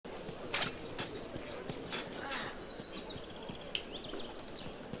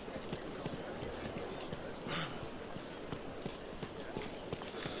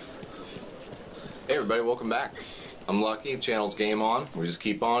everybody, welcome back. I'm Lucky, channel's Game On. We just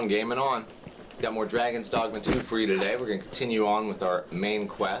keep on gaming on. Got more Dragons Dogma 2 for you today. We're going to continue on with our main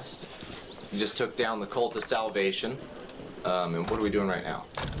quest. We just took down the Cult of Salvation. And what are we doing right now?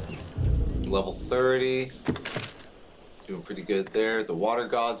 Level 30. Doing pretty good there. The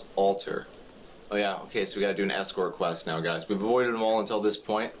Watergods Altar. Oh yeah, okay, so we gotta do an escort quest now, guys. We've avoided them all until this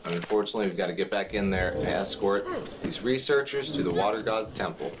point, and unfortunately we've got to get back in there and escort these researchers to the Watergods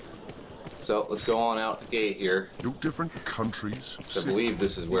Temple. So let's go on out the gate here. No different countries. I believe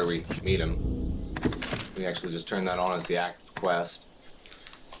this is where we meet him. We actually just turn that on as the active quest.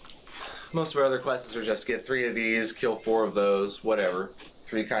 Most of our other quests are just get 3 of these, kill 4 of those, whatever.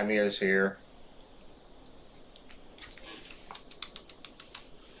 3 chimeras here.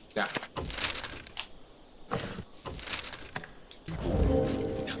 Now.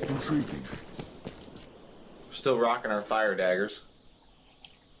 Intriguing. We're still rocking our fire daggers.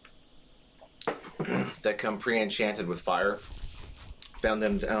 That come pre-enchanted with fire. Found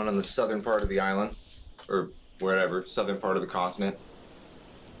them down on the southern part of the island. Or wherever, southern part of the continent.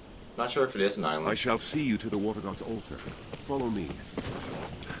 Not sure if it is an island. I shall see you to the Watergods Altar. Follow me.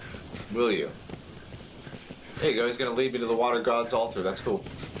 Will you? There you go, he's gonna lead me to the Watergods Altar. That's cool.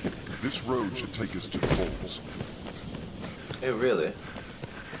 This road should take us to the falls. Hey, really?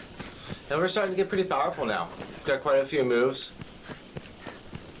 And we're starting to get pretty powerful now. We've got quite a few moves.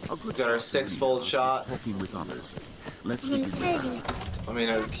 We've got our 6-fold shot. Talking with others. Let's begin. I mean,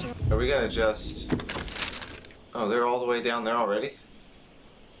 are we gonna just... Oh, they're all the way down there already?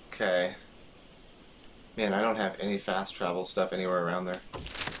 Okay. Man, I don't have any fast travel stuff anywhere around there.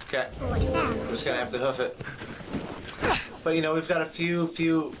 Okay. I'm just gonna have to hoof it. But you know, we've got a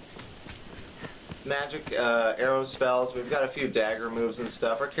few magic arrow spells. We've got a few dagger moves and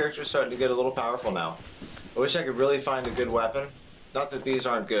stuff. Our character's starting to get a little powerful now. I wish I could really find a good weapon. Not that these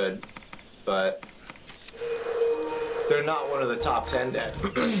aren't good, but they're not one of the top 10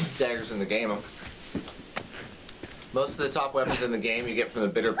 daggers in the game. Most of the top weapons in the game you get from the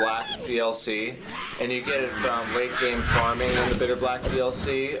Bitter Black DLC, and you get it from late game farming in the Bitter Black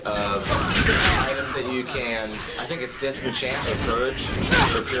DLC of items that you can, I think it's disenchant or purge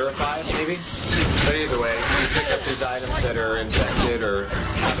or purify maybe. But either way, you pick up these items that are infected or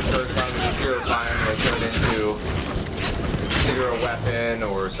have a curse on them, you purify them, and they turn into either a weapon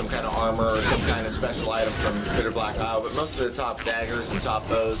or some kind of armor or some kind of special item from Bitter Black Isle. But most of the top daggers and top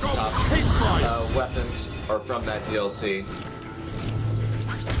bows and top weapons are from that DLC.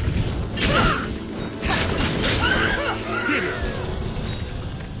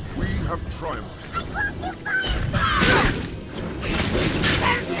 We have triumphed.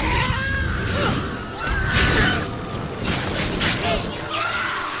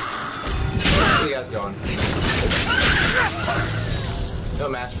 Where are you guys going? No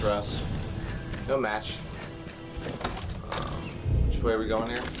match for us. No match. Which way are we going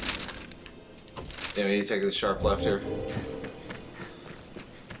here? Yeah, we need to take the sharp left here.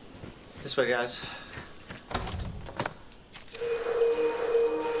 This way, guys.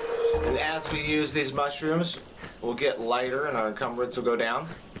 And as we use these mushrooms, we'll get lighter and our encumbrance will go down.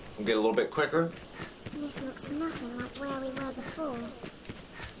 We'll get a little bit quicker. This looks nothing like where we were before.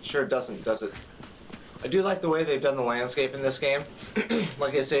 Sure it doesn't, does it? I do like the way they've done the landscape in this game.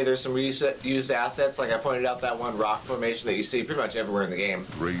 Like I say, there's some used assets. Like I pointed out that one rock formation that you see pretty much everywhere in the game.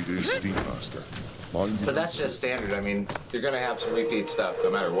 Raid is Steepmaster. But that's just standard. I mean, you're going to have some repeat stuff no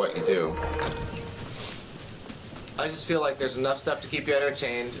matter what you do. I just feel like there's enough stuff to keep you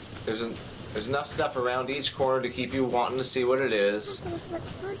entertained. There's enough stuff around each corner to keep you wanting to see what it is. This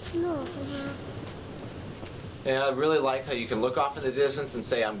looks so small from here. And I really like how you can look off in the distance and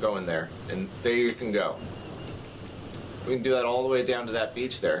say, I'm going there. And there you can go. We can do that all the way down to that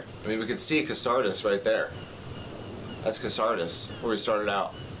beach there. I mean, we can see Casardis right there. That's Casardis, where we started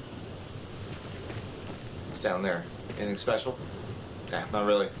out. It's down there. Anything special? Nah, not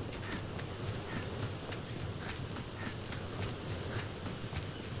really.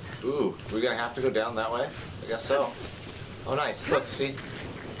 Ooh, we're gonna have to go down that way? I guess so. Oh, nice. Look, see?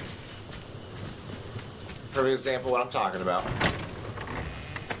 Perfect example of what I'm talking about.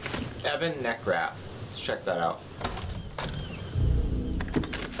 Evan Neck Wrap. Let's check that out.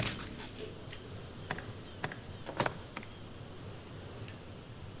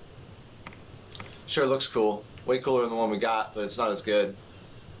 Sure looks cool. Way cooler than the one we got, but it's not as good.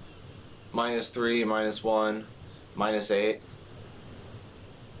 -3, -1, -8.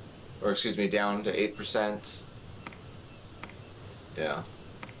 Or excuse me, down to 8%. Yeah.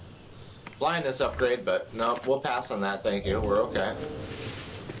 Blindness upgrade, but no, we'll pass on that, thank you. We're okay.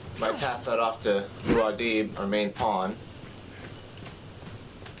 Might pass that off to Muad'Dib, our main pawn.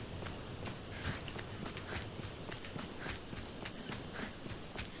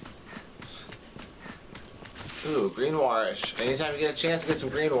 Ooh, green warish. Anytime you get a chance to get some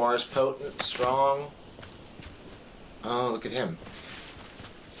green warish, potent, strong. Oh, look at him.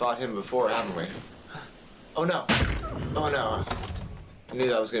 Fought him before, haven't we? Oh no! Oh no! I knew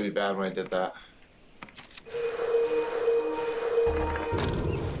that was gonna be bad when I did that.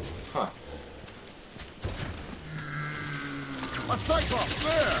 Huh. A cyclops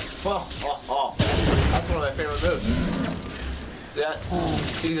there! Oh, that's one of my favorite moves. See that?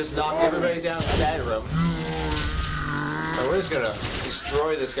 You can just knock everybody down and stagger them. And we're just gonna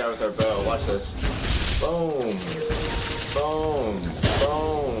destroy this guy with our bow. Watch this. Boom. Boom.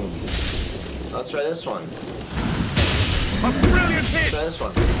 Boom. Let's try this one. A brilliant hit! Let's try this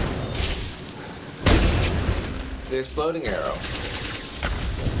one. The exploding arrow.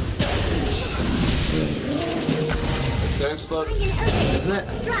 It's gonna explode, isn't it?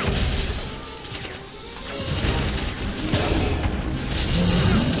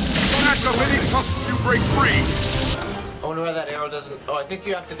 At the winning cost, you break free! I wonder why that arrow doesn't... Oh, I think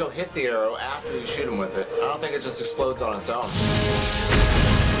you have to go hit the arrow after you shoot him with it. I don't think it just explodes on its own.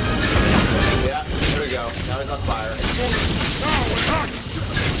 Yeah, there we go. Now he's on fire.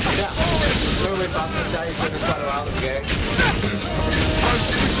 Yeah, totally found this guy. He took us quite a while in the beginning.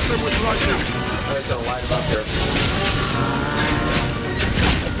 I'm just gonna light him up here.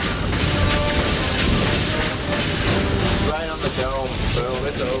 Right on the dome. Boom,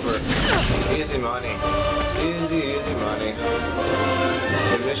 it's over. Easy money. Easy, easy money.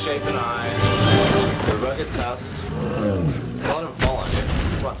 The misshapen eye. The rugged tusk. Let him fall on you.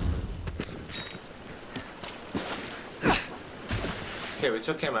 Come on. Okay, we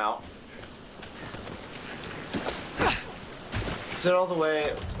took him out. Is it all the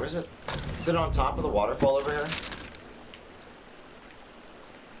way... Where is it? Is it on top of the waterfall over here?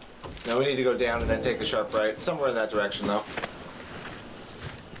 No, we need to go down and then take a sharp right. Somewhere in that direction, though.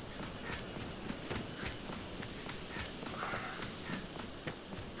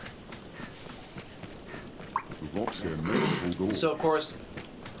 The rocks here never hold on. So, of course,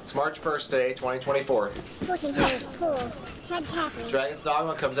 it's March 1st today, 2024. Footing here is poor. Tread carefully. Dragon's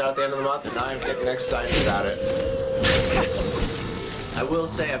Dogma comes out at the end of the month, and I'm getting excited about it. I will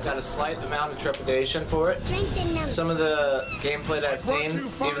say I've got a slight amount of trepidation for it. Strength in numbers. Some of the gameplay that I've seen,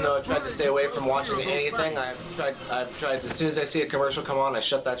 even though I tried to stay away from watching anything, I've tried, as soon as I see a commercial come on, I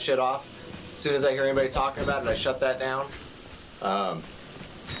shut that shit off. As soon as I hear anybody talking about it, I shut that down. I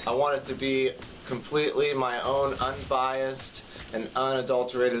want it to be completely my own unbiased and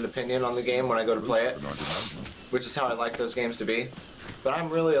unadulterated opinion on the game when I go to play it, which is how I like those games to be. But I'm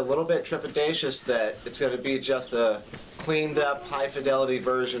really a little bit trepidatious that it's going to be just a cleaned up, high fidelity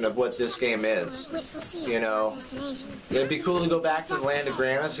version of what this game is. You know, it'd be cool to go back to the land of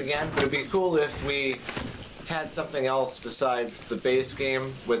Granys again, but it'd be cool if we had something else besides the base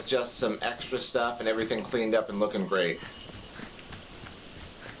game with just some extra stuff and everything cleaned up and looking great.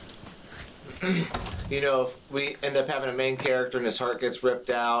 You know, if we end up having a main character and his heart gets ripped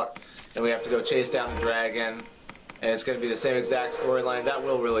out and we have to go chase down a dragon and it's going to be the same exact storyline, that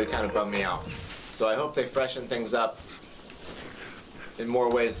will really kind of bum me out. So I hope they freshen things up in more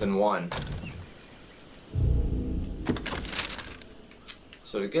ways than one.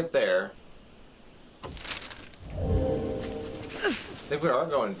 So to get there, I think we are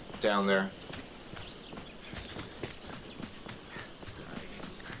going down there.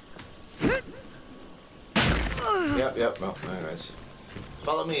 Yep, well, anyways.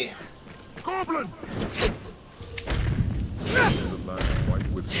 Follow me. Goblin! There's a land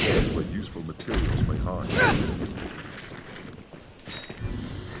white with spots where useful materials may hide.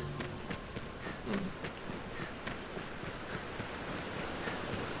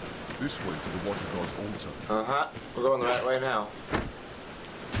 This way to the Watergods Altar. Uh-huh. We're going the right way now.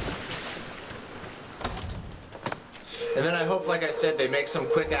 And then I hope, like I said, they make some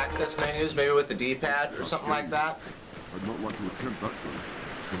quick access menus, maybe with the D-pad or something like that. I'd not like to attempt that thing.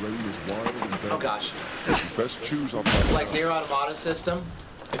 Terrain is wild and delicate. Oh gosh. Best choose on that. Like Nier Automata system,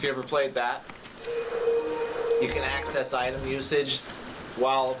 if you ever played that, you can access item usage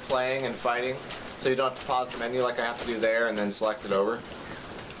while playing and fighting, so you don't have to pause the menu like I have to do there and then select it over.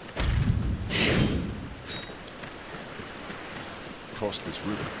 Cross this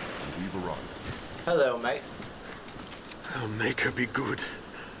river, and we've arrived. Hello, mate. Oh, make her be good.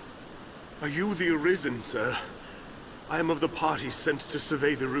 Are you the Arisen, sir? I am of the party sent to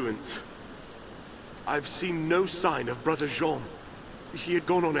survey the ruins. I've seen no sign of Brother Jean. He had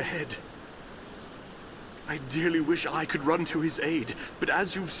gone on ahead. I dearly wish I could run to his aid, but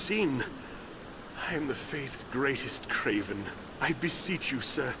as you've seen, I am the Faith's greatest craven. I beseech you,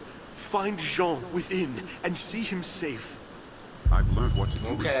 sir, find Jean within and see him safe. I've learned what to do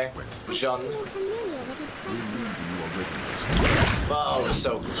Okay. in this quest. Jean. I'm familiar with this question. You already Oh, we're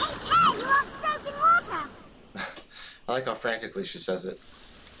soaked. Take care, you aren't soaked in water! I like how frantically she says it.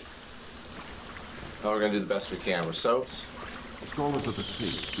 Oh, we're gonna do the best we can. We're soaked. Scholars of the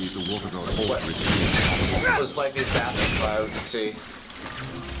faith gave the Watergods What? Altar It was like these bathroom cloud we could see.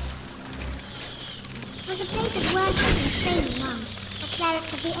 Was a place of worship and training monks, the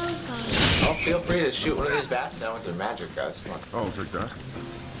clerics of the old gods. Oh, feel free to shoot one of these bats down with your magic, guys. Come on. I'll take that.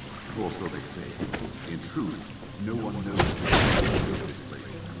 Or so they say. In truth, no one knows who built this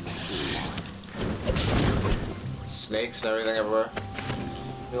place. Snakes and everything everywhere.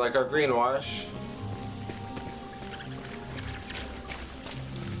 You like our green wash?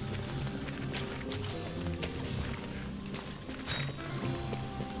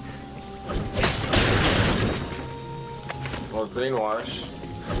 More green wash.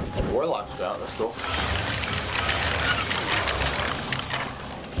 Warlock's out, that's cool.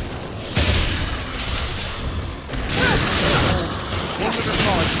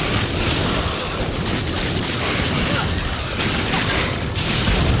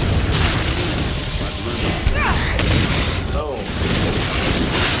 Oh.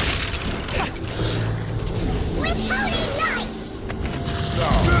 Withholding light!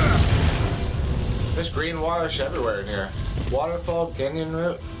 There's green wash everywhere in here. Waterfall, Genian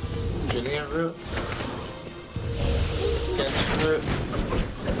root, Gentian root.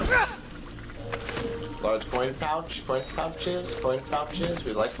 Large coin pouches,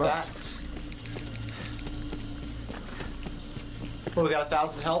 we like that. Well, we got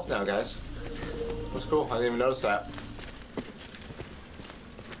 1,000 health now, guys. That's cool, I didn't even notice that.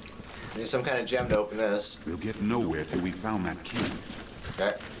 Need some kind of gem to open this. We'll get nowhere till we found that key.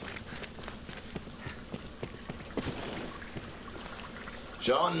 Okay.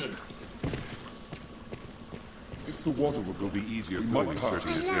 John! If the water will be easier going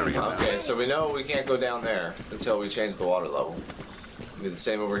searching this area. Okay, so we know we can't go down there until we change the water level. It'll be the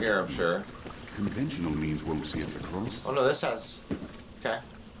same over here, I'm sure. Conventional means won't see us across. Oh no, this has... Okay.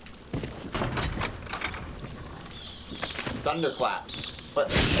 Thunderclap.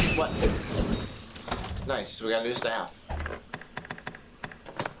 What? What? Nice, we got a new staff.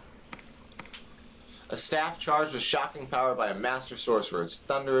 A staff charged with shocking power by a master sorcerer. Its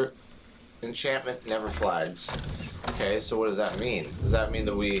thunder enchantment never flags. Okay, so what does that mean? Does that mean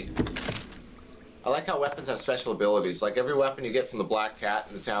that we... I like how weapons have special abilities. Like every weapon you get from the Black Cat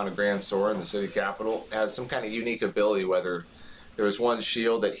in the town of Grand Sora in the city capital has some kind of unique ability, whether there's one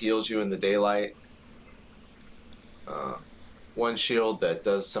shield that heals you in the daylight, one shield that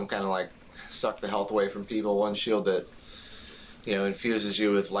does some kind of like suck the health away from people, one shield that, you know, infuses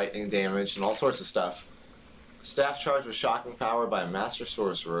you with lightning damage and all sorts of stuff. Staff charged with shocking power by a master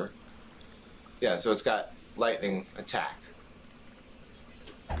sorcerer. Yeah, so it's got lightning attack.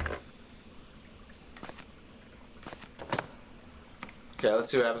 Okay, let's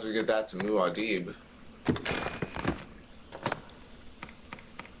see what happens when we get that to Muad'Dib.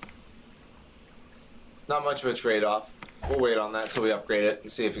 Not much of a trade-off. We'll wait on that until we upgrade it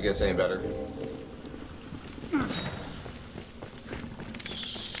and see if it gets any better.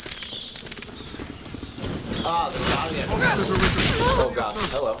 Ah, the Guardian. Oh god,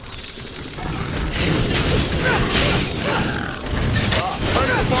 hello.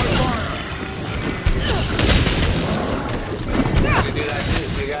 You can do that too,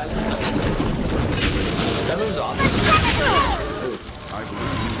 see guys? That move's awesome. I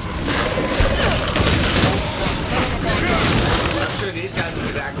believe I'm sure these guys will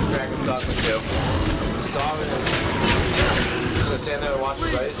be back with Dragon's Dogma too. The Sovereign just gonna stand there and watch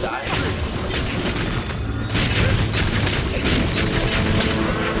his buddies die.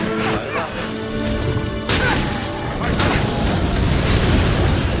 Light him up.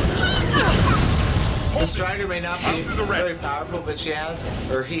 The Strider may not be very powerful, but she has,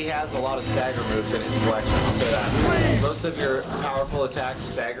 or he has a lot of stagger moves in his collection. I'll say that. Most of your powerful attacks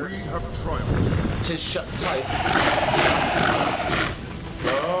stagger. we have triumphed. Tis shut tight.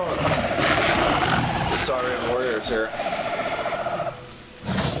 Oh. The Saurian warriors here.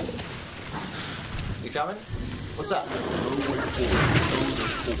 You coming? What's up?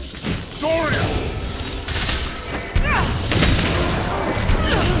 Saurian!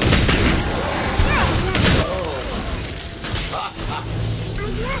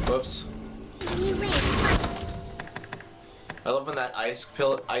 Whoops. I love when that ice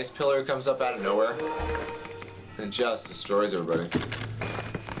pillar comes up out of nowhere and just destroys everybody.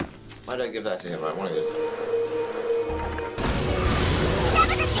 Why did I give that to him? I want to get it.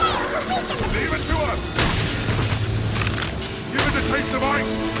 Leave it to us! Give it a taste of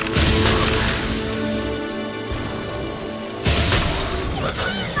ice!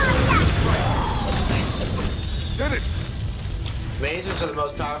 mages are the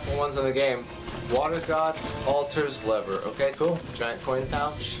most powerful ones in the game. Watergods Altar's lever. Okay, cool. Giant coin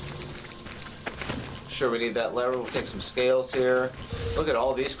pouch. Sure, we need that lever. We'll take some scales here. Look at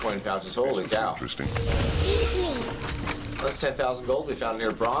all these coin pouches. Holy cow. Interesting. Leave it to me. That's 10,000 gold we found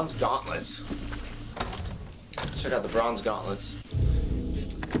near bronze gauntlets. Check out the bronze gauntlets.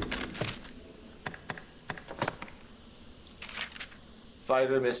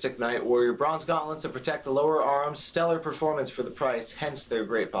 Fighter, Mystic, Knight, Warrior. Bronze gauntlets that protect the lower arms. Stellar performance for the price, hence their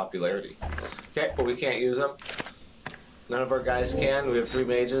great popularity. Okay, but we can't use them. None of our guys can. We have 3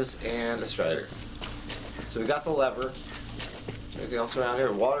 mages and a strider. So we got the lever. Anything else around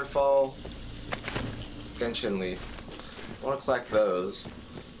here? Waterfall. Genshin leaf. I want to collect those.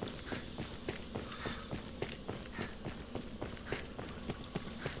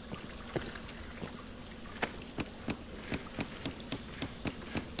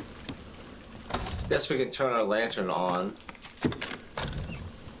 Guess we can turn our lantern on.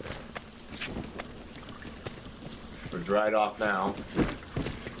 We're dried off now.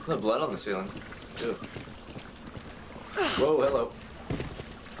 The blood on the ceiling. Ew. Whoa, hello.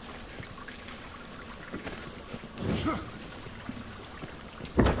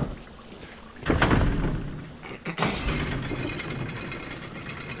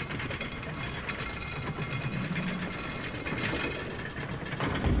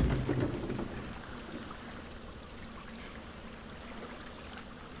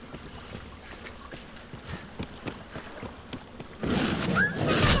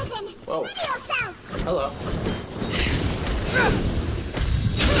 Whoa. Hello.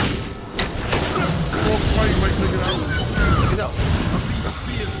 You know,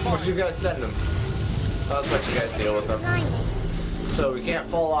 what did you guys send them? I'll just let you guys deal with them. So we can't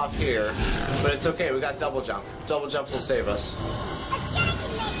fall off here, but it's okay. We got double jump. Double jump will save us.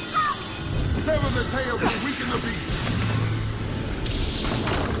 Sever the tail to weaken the beast.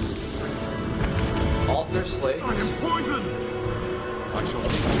 Altar slate. I am poisoned. I shall.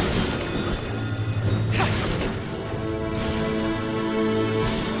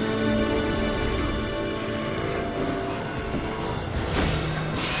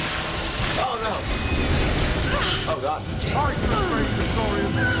 Oh no! Oh god. I survey the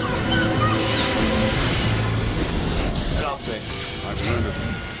saurians. Get off me. I've heard of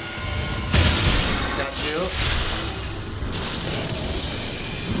them. Got you.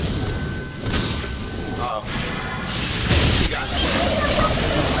 Uh-oh. You got me.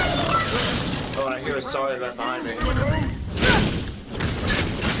 Oh, and I hear a saurian right behind me.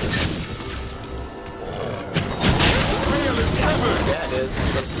 Yeah, it is.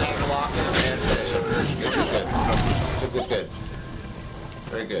 Let's tag a lock him and finish him. Good.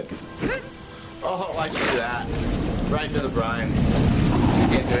 Very good. Oh, why'd you do that? Right into the brine. You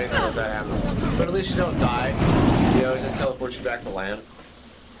can't do anything unless that happens. But at least you don't die. You know, it just teleports you back to land.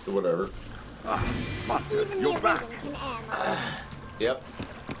 To whatever. Master, you're back. Yep.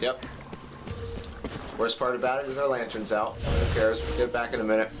 Worst part about it is our lantern's out. Who cares? We'll get back in a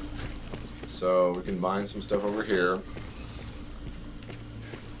minute. So we can mine some stuff over here.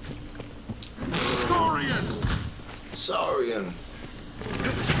 Saurian!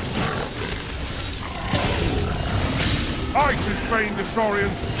 Ice has trained the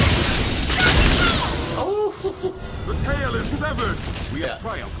saurians. Oh! The tail is severed. We have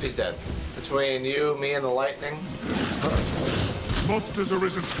triumphed. He's dead. Between you, me, and the lightning. Monsters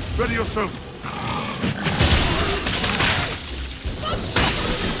arisen. Ready yourself.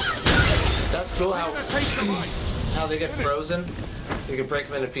 That's cool how they get frozen. You can break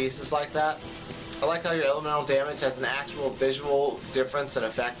them into pieces like that. I like how your elemental damage has an actual visual difference and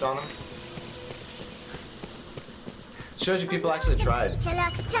effect on them. Shows you people actually tried.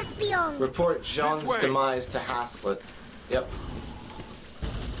 Just beyond. Report Jean's demise to Haslet. Yep.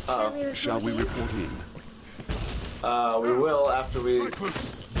 Shall we report in? We will after we...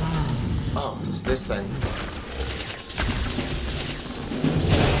 Oh, it's this thing.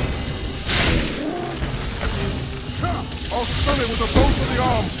 I'll stun it with a bolt of the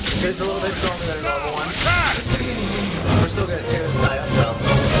arm. It's a little bit stronger than a normal one. We're still gonna tear this guy up though.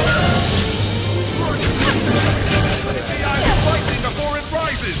 Lightning before it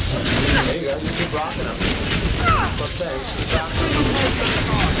rises. There you go, just keep rocking him. That's what I'm saying, just keep rocking him.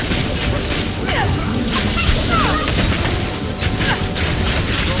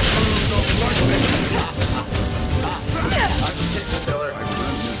 I just hit the pillar.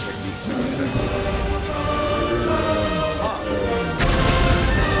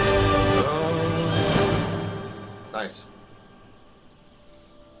 Nice.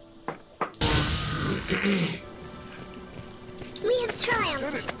 We have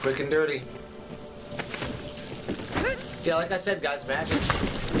triumphed. Quick and dirty. Yeah, like I said, guys, magic.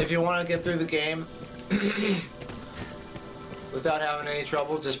 If you want to get through the game without having any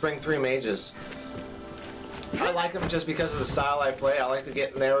trouble, just bring 3 mages. I like them just because of the style I play. I like to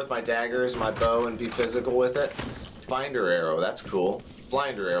get in there with my daggers, my bow, and be physical with it. Binder arrow, that's cool.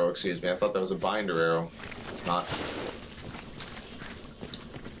 Blinder arrow, excuse me. I thought that was a binder arrow. It's not.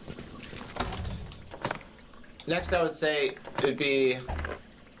 Next, I would say it'd be...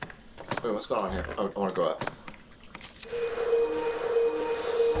 Wait, what's going on here? Oh, I want to go up.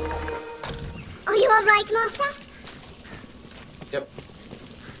 Are you alright, Master? Yep.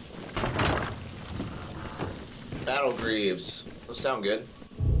 Battle Greaves. Those sound good.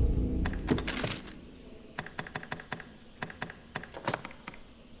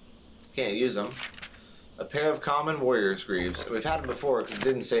 Can't use them. A pair of common warrior's greaves. We've had them before because it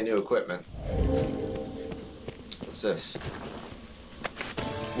didn't say new equipment. What's this?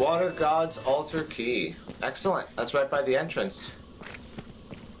 Watergods Altar key. Excellent. That's right by the entrance.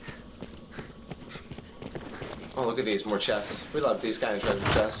 Oh, look at these. More chests. We love these kind of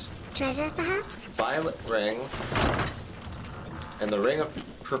treasure chests. Treasure, perhaps? Violet ring. And the ring of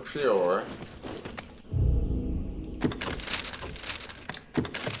Purpure.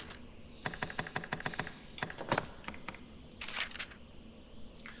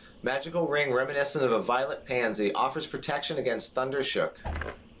 Magical ring reminiscent of a violet pansy offers protection against thundershock.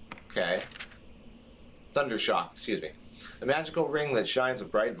 Okay. Thundershock, excuse me. A magical ring that shines a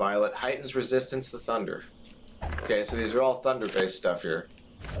bright violet heightens resistance to thunder. Okay, so these are all thunder-based stuff here.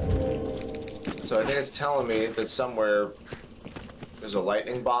 So I think it's telling me that somewhere there's a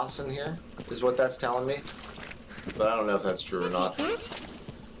lightning boss in here, is what that's telling me. But I don't know if that's true or not. I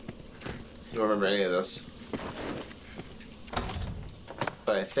don't remember any of this.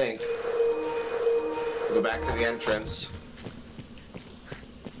 But I think we'll go back to the entrance.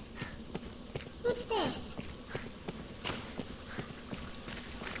 What's this?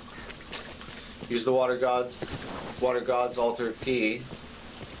 Use the Watergods Altar key.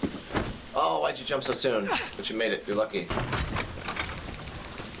 Oh, why'd you jump so soon? But you made it. You're lucky.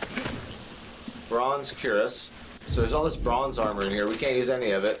 Bronze cuirass. So there's all this bronze armor in here. We can't use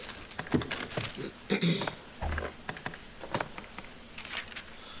any of it.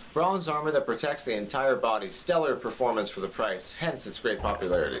 Bronze armor that protects the entire body. Stellar performance for the price. Hence its great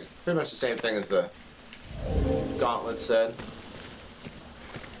popularity. Pretty much the same thing as the gauntlet said.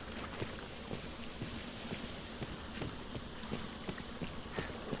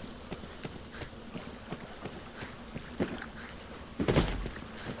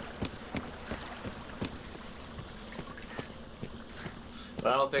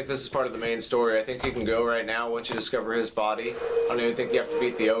 But I don't think this is part of the main story. I think you can go right now once you discover his body. I don't even think you have to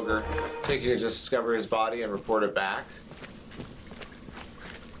beat the ogre. I think you can just discover his body and report it back.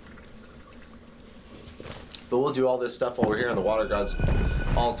 But we'll do all this stuff while we're here on the Watergods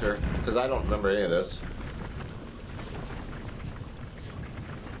Altar, because I don't remember any of this.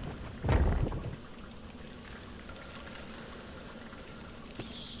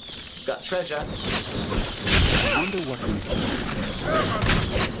 Got treasure. I wonder what we see.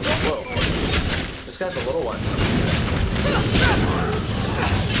 Whoa. This guy's a little one.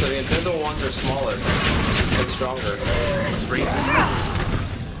 So the invisible ones are smaller and stronger.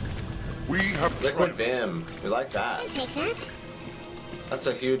 We have Liquid Vim. We like that. I'll take that. That's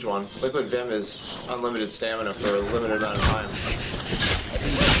a huge one. Liquid Vim is unlimited stamina for a limited amount of time.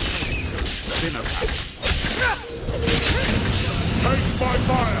 Take by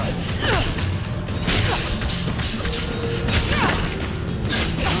fire!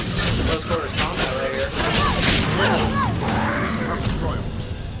 Close quarters combat right here.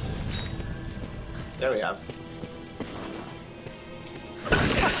 There we have.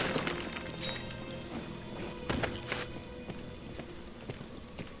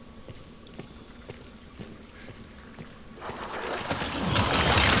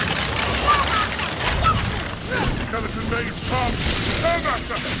 Skeleton maids come!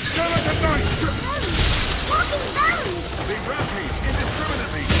 Master! Skeleton knight! Walking bones! They rampage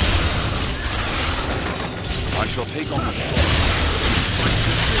indiscriminately! I shall take on the shore.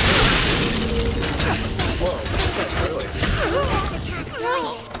 Whoa, this guy's really. Let's attack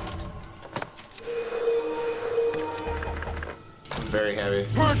Ryan. Very heavy.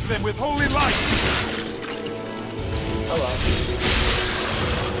 Purge them with holy light! Hello.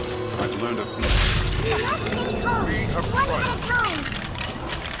 I've learned a thing. We have One tried. at a time.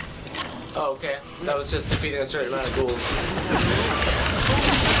 Oh, okay. That was just defeating a certain amount of ghouls.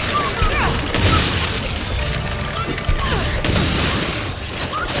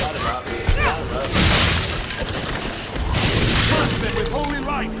 Light him up. Light him up. Purge them with holy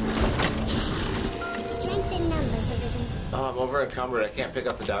light! Strength in numbers, Arisen. over encumbered. I can't pick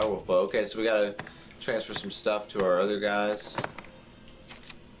up the direwolf bow. Okay, so we gotta transfer some stuff to our other guys.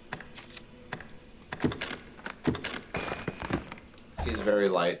 He's very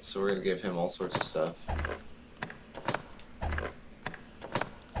light, so we're gonna give him all sorts of stuff.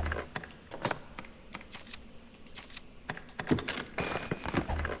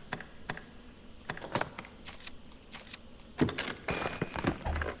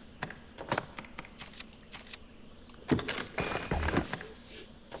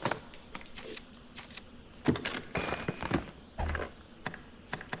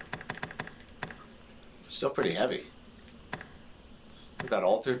 Still pretty heavy. That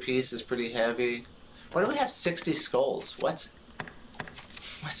altar piece is pretty heavy. Why do we have 60 skulls? What?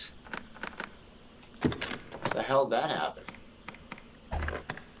 What? The hell did that happen?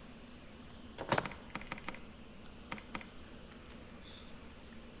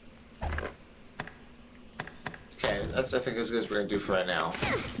 Okay, that's I think as good as we're gonna do for right now.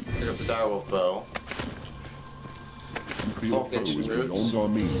 Pick up the direwolf bow. Folk engine roots. Beyond our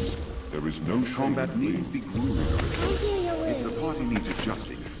means. There is no combat need be grueling. I hear your If the words. party needs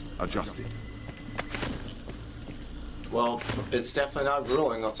adjusting, adjust it. Well, it's definitely not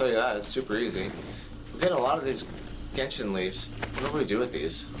grueling, I'll tell you that. It's super easy. We're getting a lot of these Genshin leaves. What do we do with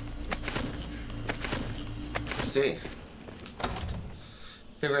these? Let's see. I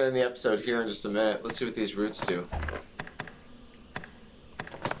think we're gonna end the episode here in just a minute. Let's see what these roots do.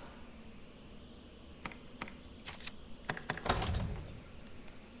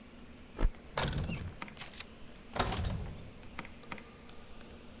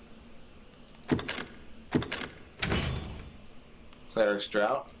 Cleric's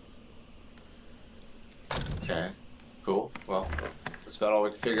Drought. Okay, cool. Well, that's about all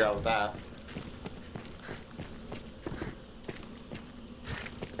we can figure out with that.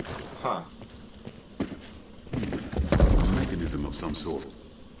 Huh. A mechanism of some sort.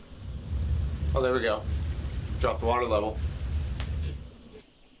 Oh, there we go. Drop the water level.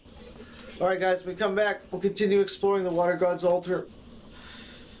 Alright guys, when we come back, we'll continue exploring the Watergods Altar.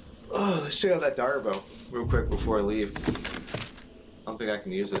 Oh, let's check out that dire bow real quick before I leave. I don't think I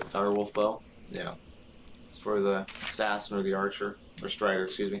can use it. Direwolf bow? Yeah. It's for the assassin or the archer. Or strider,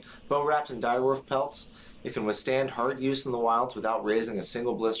 excuse me. Bow wrapped in direwolf pelts. It can withstand hard use in the wilds without raising a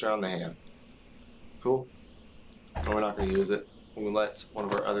single blister on the hand. Cool. No, we're not going to use it. We'll let one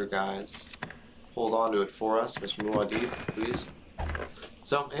of our other guys hold on to it for us. Mr. Muad'Dib, please.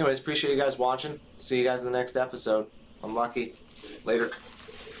 So, anyways, appreciate you guys watching. See you guys in the next episode. I'm Lucky. Later.